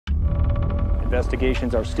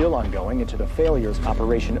Investigations are still ongoing into the failures of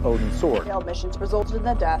Operation Odin Sword. Failed missions resulted in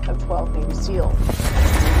the death of 12 Navy SEALs.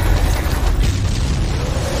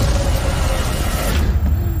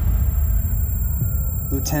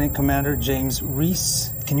 Lieutenant Commander James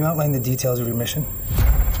Reese, can you outline the details of your mission?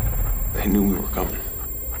 They knew we were coming.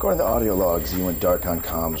 According to audio logs, you went dark on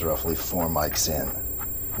comms roughly 4 mics in.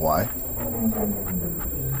 Why?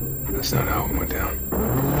 That's not how it went down.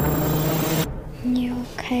 You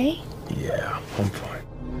okay? Yeah, I'm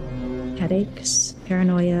fine. Headaches,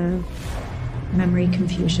 paranoia, memory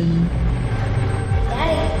confusion.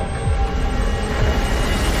 Daddy.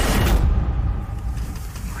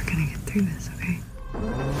 We're gonna get through this, okay?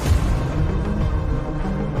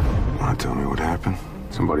 Wanna tell me what happened?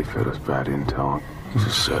 Somebody fed us bad intel. It was a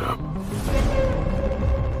setup.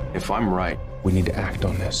 If I'm right, we need to act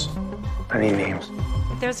on this. I need names.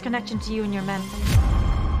 If there's a connection to you and your men,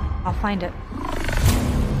 I'll find it.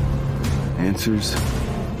 Answers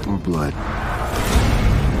or blood?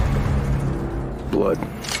 Blood.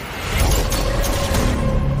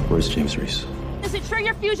 Where's James Reese? Is it true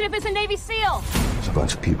your fugitive is a Navy SEAL? There's a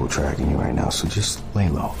bunch of people tracking you right now, so just lay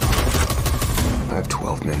low. I have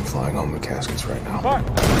 12 men flying home in caskets right now. What?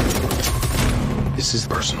 This is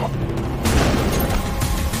personal.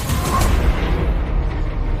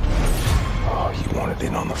 Oh, you wanted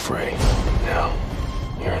in on the fray. Now,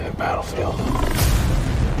 you're in the battlefield.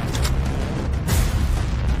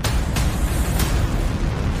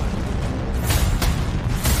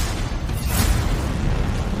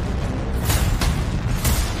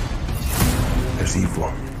 There's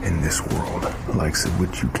evil in this world, likes of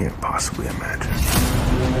which you can't possibly imagine.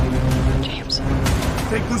 James.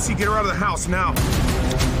 Take Lucy, get her out of the house now.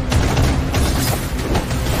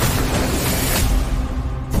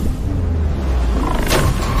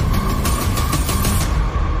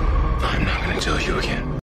 I'm not gonna tell you again.